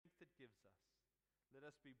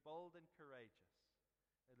us be bold and courageous,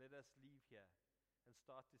 and let us leave here and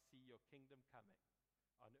start to see your kingdom coming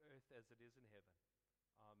on earth as it is in heaven.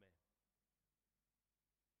 Amen.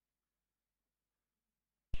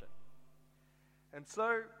 And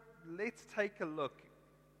so let's take a look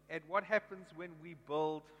at what happens when we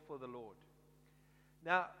build for the Lord.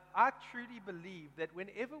 Now, I truly believe that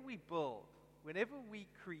whenever we build, whenever we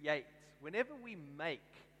create, whenever we make,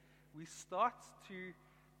 we start to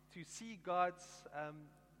see God's,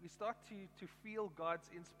 we start to feel God's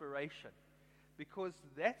inspiration, because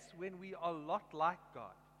that's when we are a lot like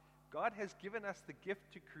God. God has given us the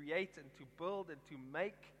gift to create and to build and to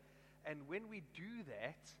make, and when we do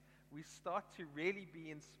that, we start to really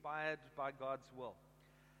be inspired by God's will.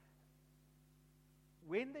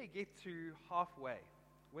 When they get to halfway,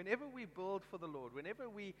 whenever we build for the Lord, whenever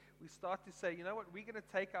we start to say, you know what, we're going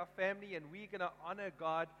to take our family and we're going to honor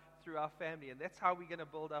God through our family, and that's how we're going to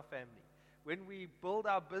build our family. When we build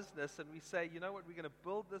our business and we say, you know what, we're going to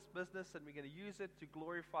build this business and we're going to use it to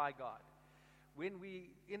glorify God. When we,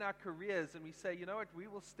 in our careers, and we say, you know what, we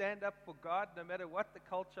will stand up for God no matter what the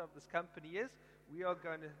culture of this company is, we are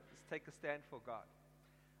going to take a stand for God.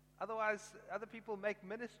 Otherwise, other people make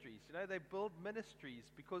ministries. You know, they build ministries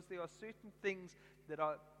because there are certain things that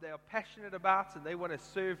they are passionate about, and they want to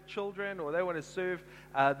serve children or they want to serve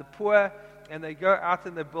the poor, and they go out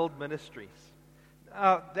and they build ministries.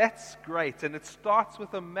 Now, that's great, and it starts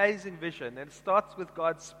with amazing vision, and it starts with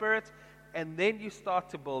God's Spirit, and then you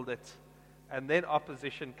start to build it, and then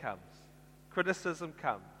opposition comes, criticism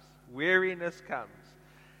comes, weariness comes,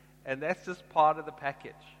 and that's just part of the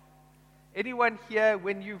package. Anyone here,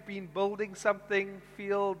 when you've been building something,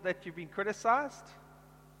 feel that you've been criticized?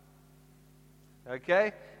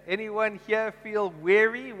 Okay. Anyone here feel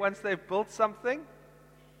weary once they've built something?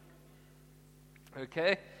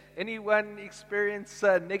 Okay. Anyone experience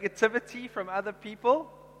negativity from other people?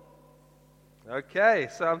 Okay,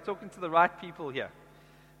 so I'm talking to the right people here.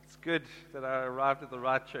 It's good that I arrived at the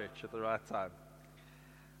right church at the right time.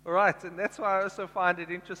 All right, and that's why I also find it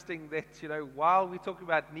interesting that, you know, while we're talking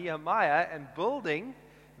about Nehemiah and building,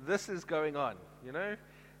 this is going on, you know.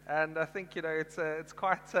 And I think, you know, it's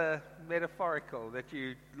quite metaphorical that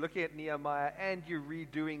you're looking at Nehemiah and you're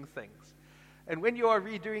redoing things. And when you are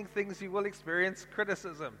redoing things, you will experience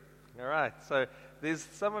criticism. All right, so there's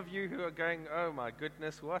some of you who are going, oh my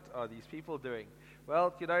goodness, what are these people doing?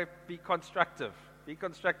 Well, you know, be constructive. Be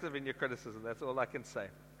constructive in your criticism. That's all I can say.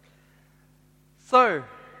 So,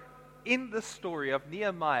 in the story of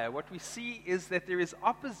Nehemiah, what we see is that there is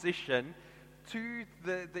opposition to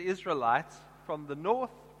the Israelites from the north,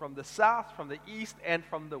 from the south, from the east, and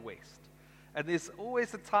from the west. And there's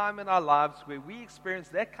always a time in our lives where we experience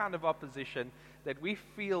that kind of opposition, that we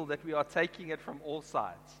feel that we are taking it from all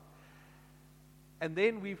sides. And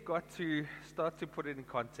then we've got to start to put it in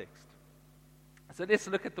context. So let's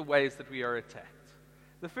look at the ways that we are attacked.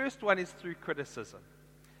 The first one is through criticism.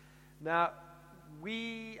 Now,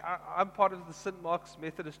 I'm part of the St. Mark's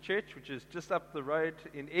Methodist Church, which is just up the road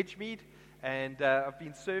in Edgemead, and I've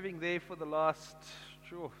been serving there for the last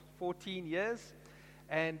 14 years.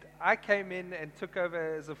 And I came in and took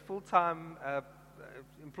over as a full-time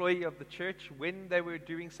employee of the church when they were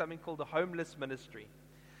doing something called the homeless ministry.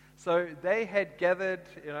 So they had gathered,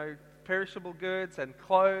 you know, perishable goods and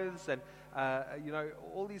clothes and, you know,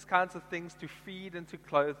 all these kinds of things to feed and to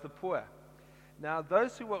clothe the poor. Now,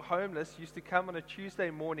 those who were homeless used to come on a Tuesday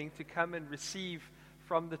morning to come and receive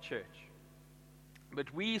from the church.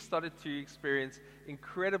 But we started to experience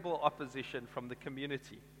incredible opposition from the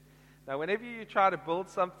community. Now, whenever you try to build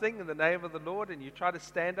something in the name of the Lord and you try to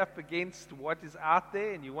stand up against what is out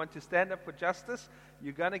there and you want to stand up for justice,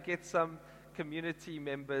 you're going to get some community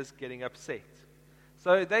members getting upset.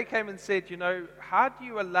 So they came and said, you know, how do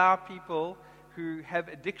you allow people who have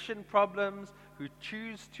addiction problems, who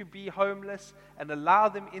choose to be homeless, and allow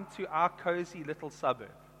them into our cozy little suburb?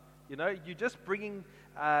 You know, you're just bringing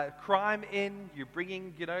crime in, you're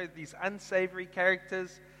bringing, you know, these unsavory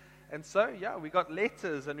characters. And so, yeah, we got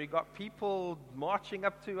letters and we got people marching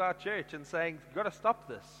up to our church and saying, you've got to stop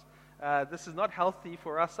this. This is not healthy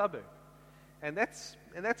for our suburb. And that's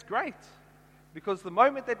great. Because the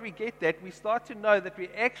moment that we get that, we start to know that we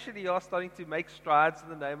actually are starting to make strides in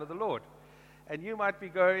the name of the Lord. And you might be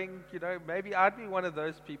going, you know, maybe I'd be one of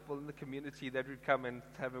those people in the community that would come and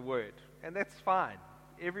have a word. And that's fine.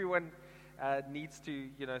 Everyone needs to,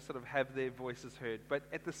 you know, sort of have their voices heard. But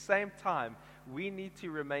at the same time, we need to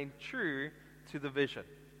remain true to the vision.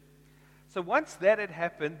 So once that had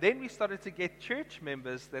happened, then we started to get church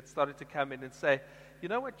members that started to come in and say, you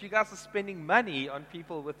know what, you guys are spending money on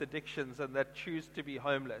people with addictions and that choose to be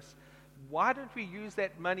homeless. Why don't we use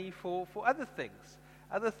that money for other things?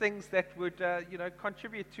 other things that would,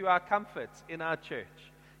 contribute to our comfort in our church.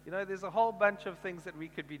 There's a whole bunch of things that we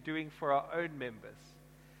could be doing for our own members.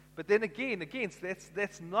 But then again,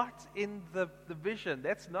 that's not in the vision.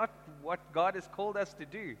 That's not what God has called us to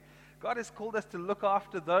do. God has called us to look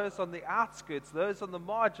after those on the outskirts, those on the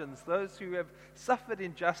margins, those who have suffered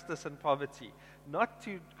injustice and poverty, not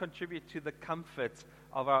to contribute to the comfort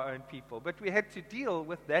of our own people. But we had to deal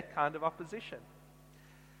with that kind of opposition.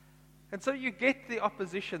 And so you get the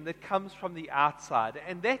opposition that comes from the outside,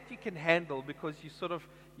 and that you can handle because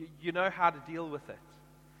you know how to deal with it.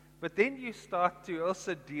 But then you start to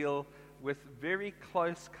also deal with very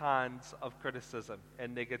close kinds of criticism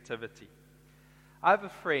and negativity. I have a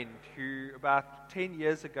friend who about 10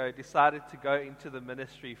 years ago decided to go into the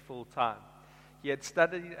ministry full time. He had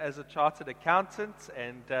studied as a chartered accountant,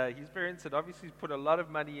 and his parents had obviously put a lot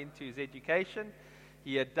of money into his education.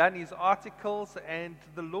 He had done his articles, and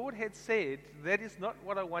the Lord had said, that is not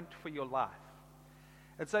what I want for your life.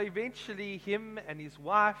 And so eventually him and his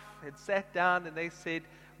wife had sat down and they said,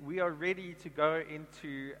 we are ready to go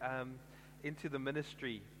into the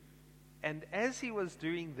ministry. And as he was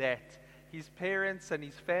doing that, his parents and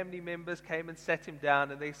his family members came and sat him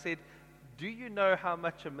down and they said, do you know how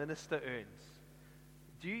much a minister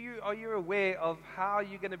earns? Are you aware of how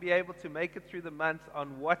you're going to be able to make it through the month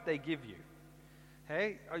on what they give you?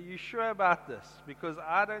 Hey, are you sure about this? Because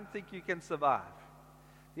I don't think you can survive.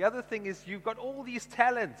 The other thing is you've got all these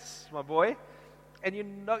talents, my boy, and you're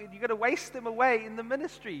going to waste them away in the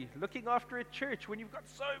ministry, looking after a church when you've got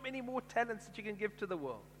so many more talents that you can give to the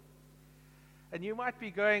world. And you might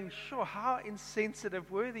be going, sure, how insensitive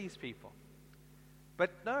were these people?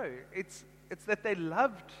 But no, it's that they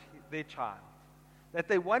loved their child, that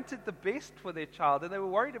they wanted the best for their child, and they were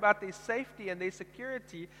worried about their safety and their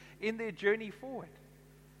security in their journey forward.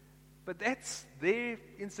 But that's their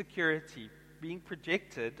insecurity being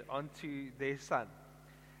projected onto their son.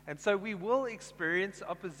 And so we will experience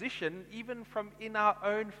opposition even from in our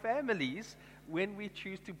own families when we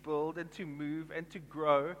choose to build and to move and to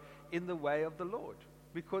grow in the way of the Lord,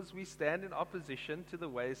 because we stand in opposition to the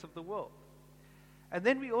ways of the world. And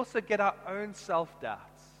then we also get our own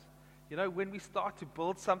self-doubts. When we start to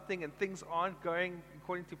build something and things aren't going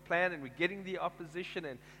according to plan and we're getting the opposition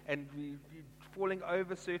and we're falling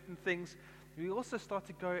over certain things, we also start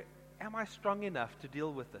to go, am I strong enough to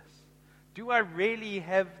deal with this? Do I really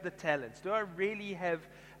have the talents? Do I really have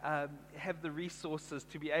the resources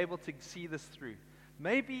to be able to see this through?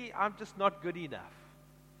 Maybe I'm just not good enough.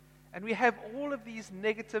 And we have all of these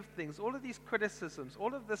negative things, all of these criticisms,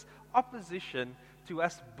 all of this opposition to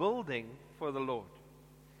us building for the Lord.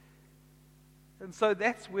 And so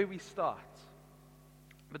that's where we start.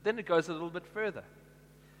 But then it goes a little bit further.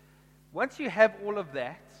 Once you have all of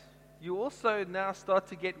that, you also now start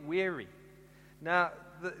to get weary. Now,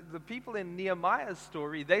 the people in Nehemiah's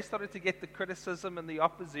story, they started to get the criticism and the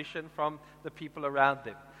opposition from the people around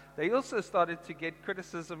them. They also started to get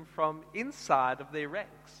criticism from inside of their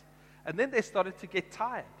ranks. And then they started to get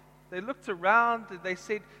tired. They looked around and they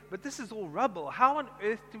said, but this is all rubble. How on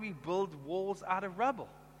earth do we build walls out of rubble?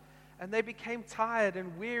 And they became tired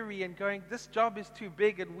and weary and going, this job is too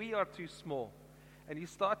big and we are too small. And you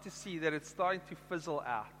start to see that it's starting to fizzle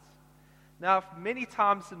out. Now, many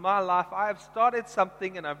times in my life, I have started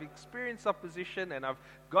something and I've experienced opposition and I've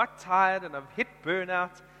got tired and I've hit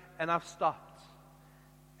burnout and I've stopped.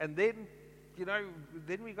 And then,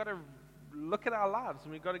 then we got to look at our lives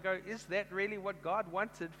and we've got to go, is that really what God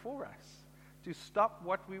wanted for us? To stop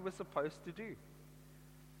what we were supposed to do.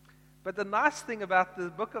 But the nice thing about the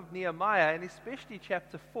book of Nehemiah, and especially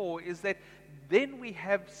chapter 4, is that then we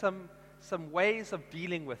have some ways of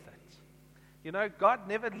dealing with it. God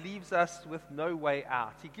never leaves us with no way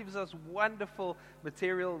out. He gives us wonderful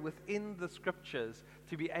material within the scriptures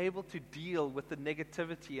to be able to deal with the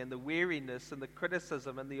negativity and the weariness and the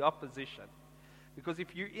criticism and the opposition. Because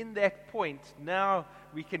if you're in that point, now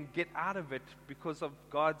we can get out of it because of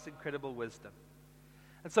God's incredible wisdom.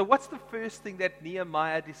 And so what's the first thing that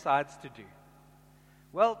Nehemiah decides to do?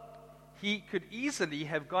 Well, he could easily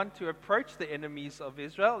have gone to approach the enemies of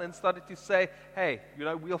Israel and started to say, hey,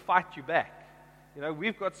 we'll fight you back.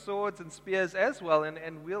 We've got swords and spears as well,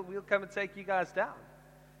 and we'll come and take you guys down.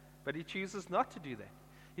 But he chooses not to do that.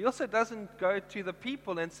 He also doesn't go to the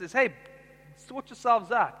people and says, hey, sort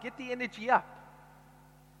yourselves out, get the energy up.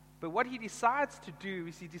 But what he decides to do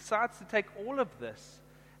is he decides to take all of this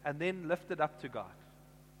and then lift it up to God.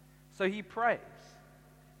 So he prays.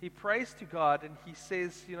 He prays to God and he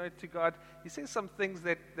says, to God, he says some things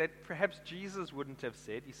that perhaps Jesus wouldn't have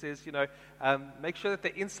said. He says, make sure that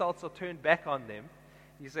the insults are turned back on them.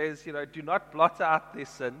 He says, do not blot out their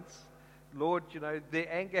sins. Lord,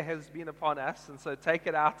 their anger has been upon us, and so take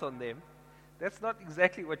it out on them. That's not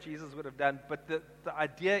exactly what Jesus would have done, but the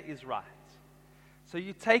idea is right. So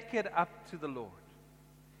you take it up to the Lord.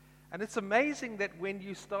 And it's amazing that when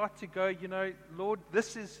you start to go, Lord,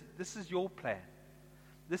 this is your plan.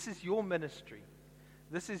 This is your ministry.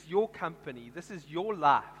 This is your company. This is your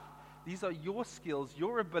life. These are your skills,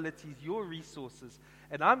 your abilities, your resources,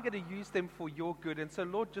 and I'm going to use them for your good. And so,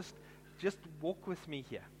 Lord, just walk with me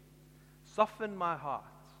here. Soften my heart.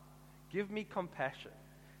 Give me compassion.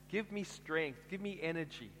 Give me strength. Give me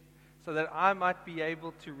energy so that I might be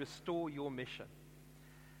able to restore your mission.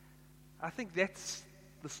 I think that's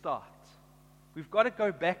the start. We've got to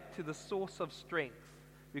go back to the source of strength.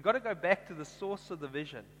 We've got to go back to the source of the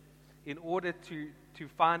vision in order to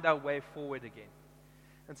find our way forward again.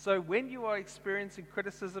 And so when you are experiencing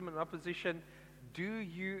criticism and opposition, do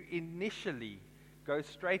you initially go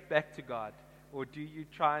straight back to God, or do you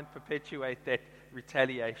try and perpetuate that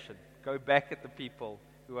retaliation? Go back at the people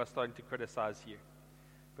who are starting to criticize you.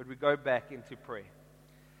 But we go back into prayer.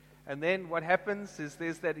 And then what happens is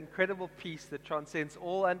there's that incredible peace that transcends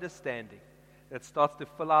all understanding that starts to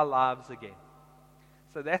fill our lives again.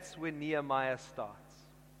 So that's where Nehemiah starts.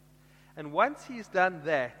 And once he's done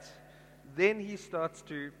that, then he starts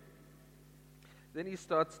to,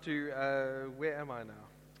 where am I now?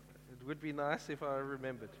 It would be nice if I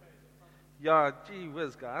remembered. Yeah, gee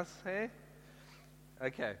whiz, guys, hey?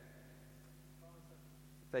 Okay.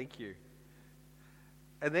 Thank you.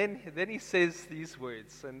 And then he says these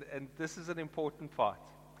words, and this is an important part.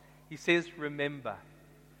 He says, remember.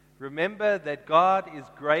 Remember that God is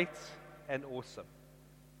great and awesome.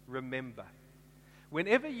 Remember.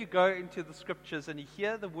 Whenever you go into the scriptures and you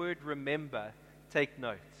hear the word remember, take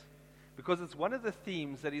note. Because it's one of the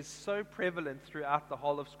themes that is so prevalent throughout the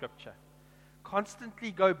whole of scripture.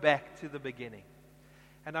 Constantly go back to the beginning.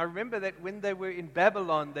 And I remember that when they were in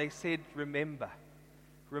Babylon, they said, remember.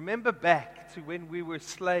 Remember back to when we were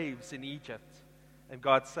slaves in Egypt and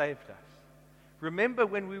God saved us. Remember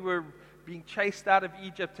when we were being chased out of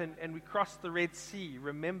Egypt and we crossed the Red Sea.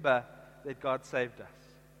 Remember that God saved us.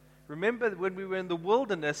 Remember when we were in the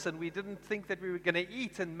wilderness and we didn't think that we were going to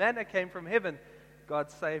eat and manna came from heaven. God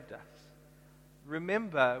saved us.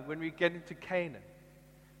 Remember when we get into Canaan.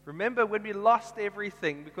 Remember when we lost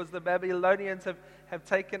everything because the Babylonians have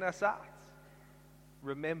taken us out.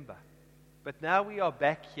 Remember. But now we are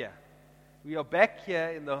back here. We are back here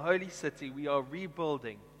in the holy city. We are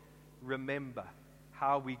rebuilding. Remember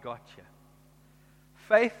how we got here.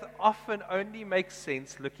 Faith often only makes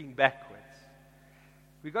sense looking backwards.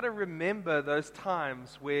 We've got to remember those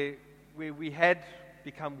times where we had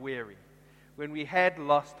become weary, when we had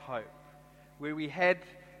lost hope, where we had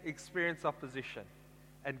experienced opposition,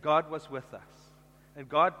 and God was with us. And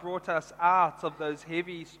God brought us out of those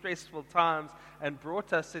heavy, stressful times and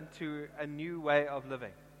brought us into a new way of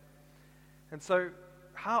living. And so,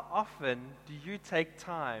 how often do you take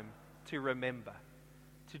time to remember?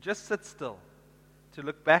 To just sit still, to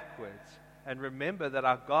look backwards, and remember that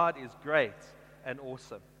our God is great and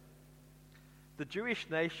awesome. The Jewish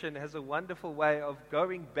nation has a wonderful way of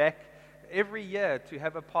going back every year to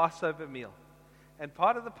have a Passover meal. And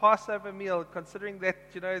part of the Passover meal, considering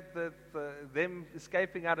that, them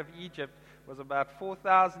escaping out of Egypt was about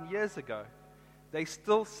 4,000 years ago, they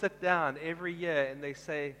still sit down every year and they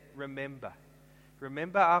say, remember.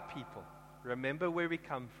 Remember our people. Remember where we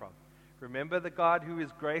come from. Remember the God who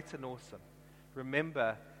is great and awesome.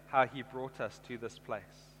 Remember how he brought us to this place.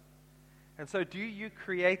 And so do you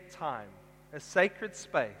create time, a sacred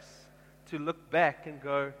space, to look back and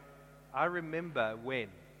go, I remember when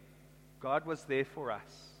God was there for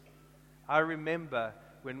us. I remember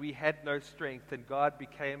when we had no strength and God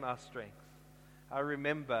became our strength. I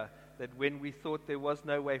remember that when we thought there was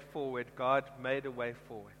no way forward, God made a way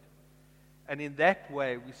forward. And in that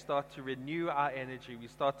way, we start to renew our energy. We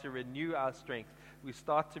start to renew our strength. We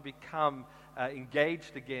start to become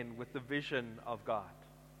engaged again with the vision of God.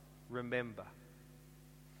 Remember.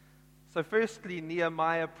 So firstly,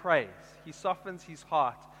 Nehemiah prays. He softens his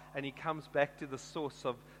heart and he comes back to the source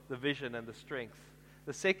of the vision and the strength.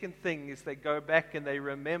 The second thing is they go back and they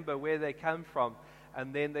remember where they come from,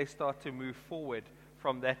 and then they start to move forward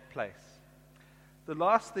from that place. The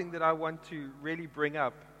last thing that I want to really bring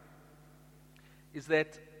up is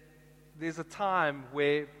that there's a time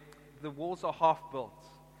where the walls are half built,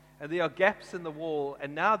 and there are gaps in the wall,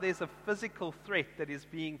 and now there's a physical threat that is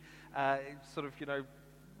being the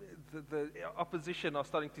opposition are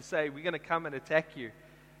starting to say, we're going to come and attack you.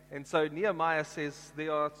 And so Nehemiah says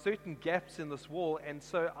there are certain gaps in this wall, and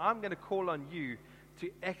so I'm going to call on you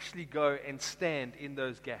to actually go and stand in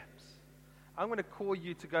those gaps. I'm going to call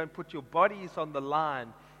you to go and put your bodies on the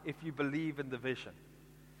line if you believe in the vision.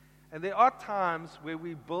 And there are times where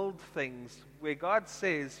we build things where God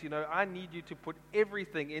says, I need you to put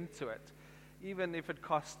everything into it, even if it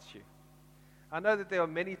costs you. I know that there are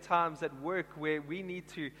many times at work where we need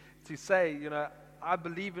to say, I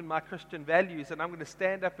believe in my Christian values and I'm going to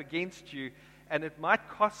stand up against you, and it might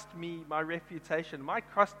cost me my reputation, it might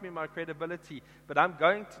cost me my credibility, but I'm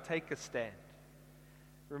going to take a stand.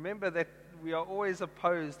 Remember that we are always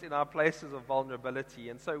opposed in our places of vulnerability,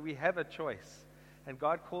 and so we have a choice. And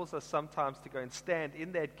God calls us sometimes to go and stand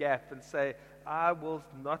in that gap and say, I will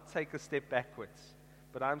not take a step backwards,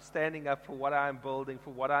 but I'm standing up for what I am building,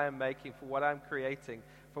 for what I am making, for what I'm creating,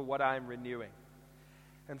 for what I am renewing.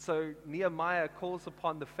 And so Nehemiah calls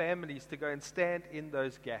upon the families to go and stand in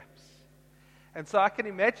those gaps. And so I can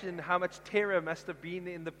imagine how much terror must have been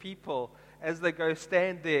in the people as they go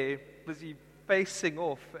stand there, busy facing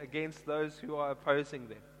off against those who are opposing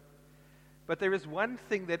them. But there is one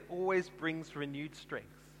thing that always brings renewed strength,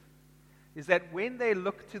 is that when they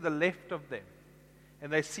look to the left of them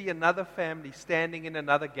and they see another family standing in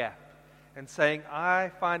another gap and saying,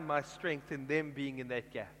 I find my strength in them being in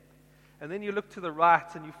that gap. And then you look to the right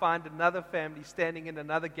and you find another family standing in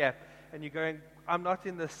another gap, and you're going, I'm not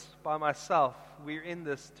in this by myself, we're in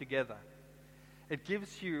this together. It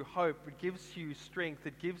gives you hope, it gives you strength,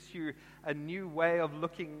 it gives you a new way of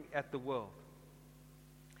looking at the world.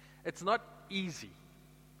 It's not easy,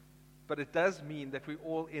 but it does mean that we're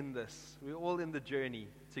all in this. We're all in the journey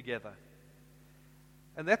together.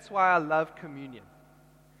 And that's why I love communion.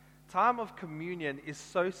 Time of communion is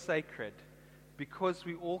so sacred because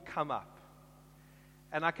we all come up.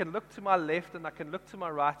 And I can look to my left and I can look to my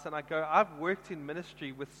right and I go, I've worked in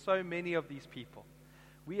ministry with so many of these people.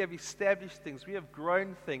 We have established things, we have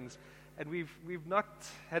grown things, and we've not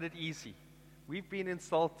had it easy. We've been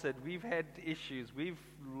insulted, we've had issues, we've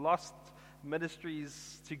lost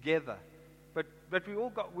ministries together. But we all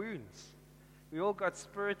got wounds. We all got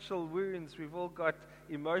spiritual wounds, we've all got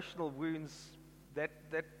emotional wounds that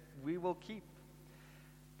we will keep.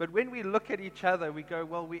 But when we look at each other, we go,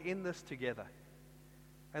 well, we're in this together.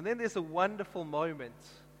 And then there's a wonderful moment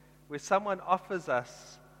where someone offers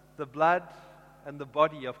us the blood and the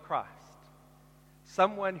body of Christ.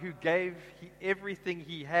 Someone who gave everything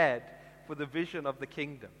he had for the vision of the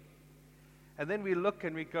kingdom. And then we look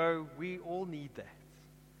and we go, we all need that.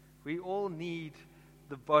 We all need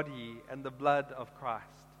the body and the blood of Christ,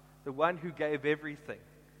 the one who gave everything.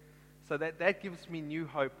 So that gives me new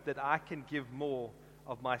hope that I can give more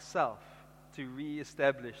of myself to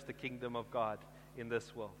reestablish the kingdom of God in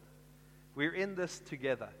this world. We're in this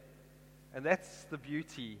together. And that's the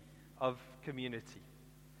beauty of community.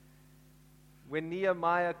 When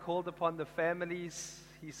Nehemiah called upon the families,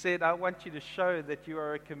 he said, I want you to show that you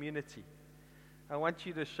are a community. I want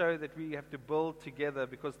you to show that we have to build together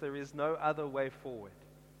because there is no other way forward.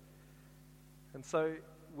 And so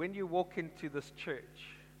when you walk into this church,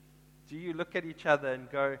 do you look at each other and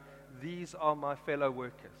go, these are my fellow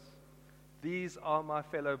workers. These are my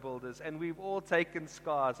fellow builders. And we've all taken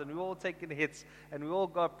scars and we've all taken hits and we've all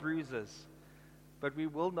got bruises. But we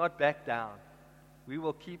will not back down. We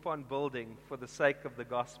will keep on building for the sake of the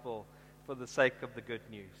gospel, for the sake of the good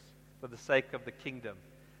news, for the sake of the kingdom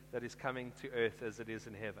that is coming to earth as it is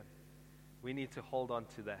in heaven. We need to hold on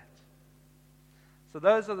to that. So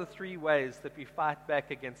those are the three ways that we fight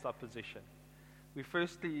back against opposition. We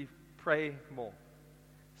firstly pray more.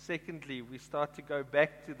 Secondly, we start to go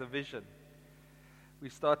back to the vision. We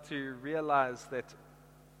start to realize that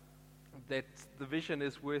the vision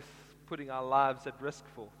is worth putting our lives at risk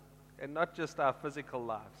for. And not just our physical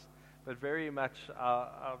lives, but very much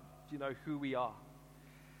our who we are.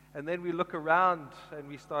 And then we look around and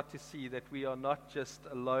we start to see that we are not just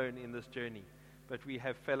alone in this journey, but we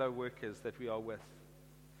have fellow workers that we are with.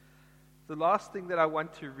 The last thing that I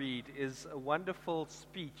want to read is a wonderful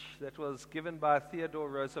speech that was given by Theodore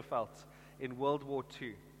Roosevelt in World War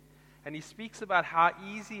II. And he speaks about how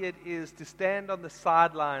easy it is to stand on the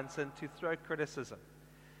sidelines and to throw criticism.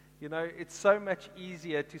 You know, it's so much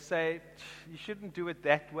easier to say, you shouldn't do it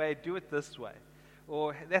that way, do it this way.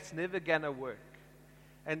 Or that's never going to work.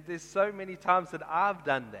 And there's so many times that I've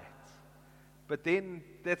done that. But then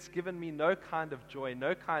that's given me no kind of joy,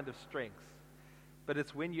 no kind of strength. But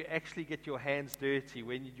it's when you actually get your hands dirty,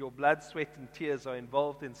 when your blood, sweat, and tears are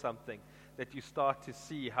involved in something, that you start to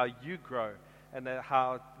see how you grow and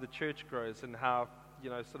how the church grows and how,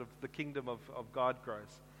 sort of the kingdom of God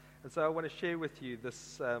grows. And so I want to share with you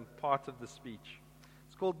this part of the speech.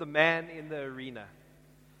 It's called The Man in the Arena.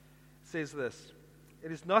 It says this: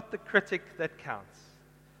 it is not the critic that counts,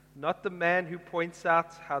 not the man who points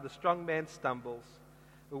out how the strong man stumbles,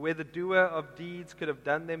 or where the doer of deeds could have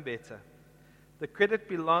done them better. The credit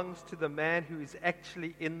belongs to the man who is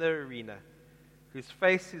actually in the arena, whose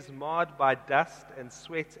face is marred by dust and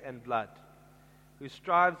sweat and blood, who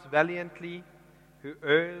strives valiantly, who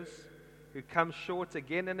errs, who comes short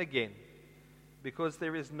again and again, because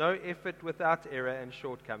there is no effort without error and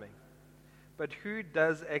shortcoming. But who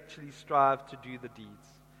does actually strive to do the deeds?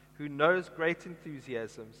 Who knows great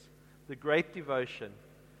enthusiasms, the great devotion,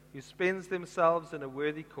 who spends themselves in a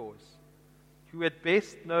worthy cause, who at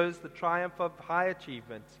best knows the triumph of high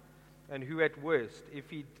achievement, and who at worst, if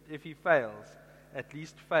he fails, at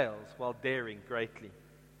least fails while daring greatly,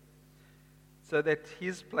 so that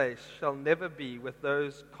his place shall never be with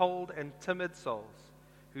those cold and timid souls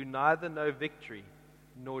who neither know victory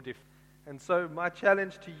nor defeat. And so my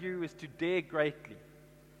challenge to you is to dare greatly.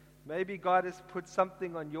 Maybe God has put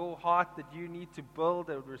something on your heart that you need to build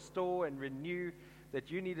and restore and renew,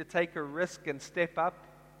 that you need to take a risk and step up,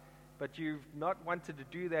 but you've not wanted to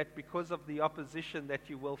do that because of the opposition that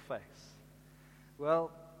you will face.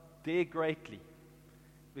 Well, dare greatly,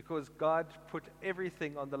 because God put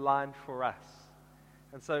everything on the line for us.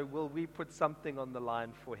 And so will we put something on the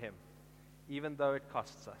line for Him, even though it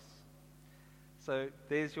costs us? So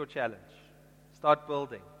there's your challenge. Start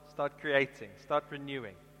building, start creating, start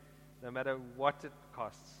renewing. No matter what it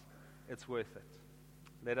costs, it's worth it.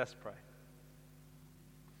 Let us pray.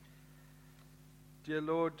 Dear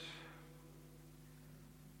Lord,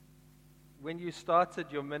 when you started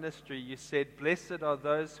your ministry, you said, "Blessed are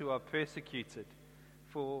those who are persecuted,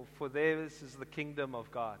 for theirs is the kingdom of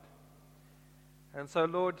God." And so,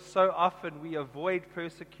 Lord, so often we avoid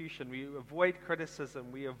persecution, we avoid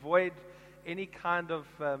criticism, we avoid any kind of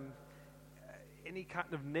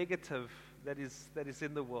negative that is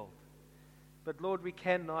in the world. But Lord, we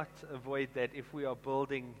cannot avoid that if we are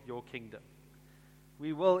building your kingdom.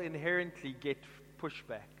 We will inherently get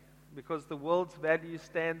pushback because the world's value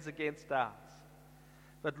stands against ours.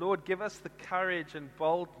 But Lord, give us the courage and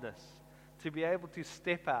boldness to be able to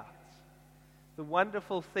step out. The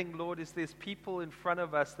wonderful thing, Lord, is there's people in front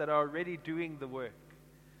of us that are already doing the work.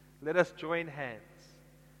 Let us join hands.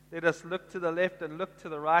 Let us look to the left and look to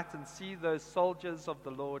the right and see those soldiers of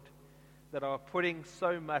the Lord that are putting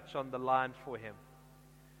so much on the line for Him.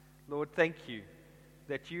 Lord, thank you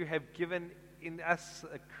that you have given in us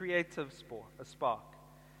a creative spark,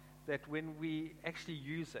 that when we actually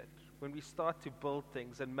use it, when we start to build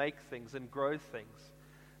things and make things and grow things,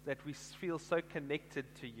 that we feel so connected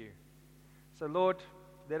to you. So Lord,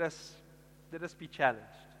 let us be challenged.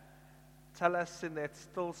 Tell us in that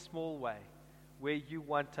still small way where you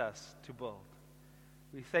want us to build.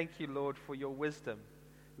 We thank you, Lord, for your wisdom.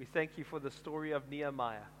 We thank you for the story of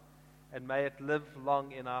Nehemiah, and may it live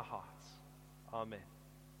long in our hearts. Amen.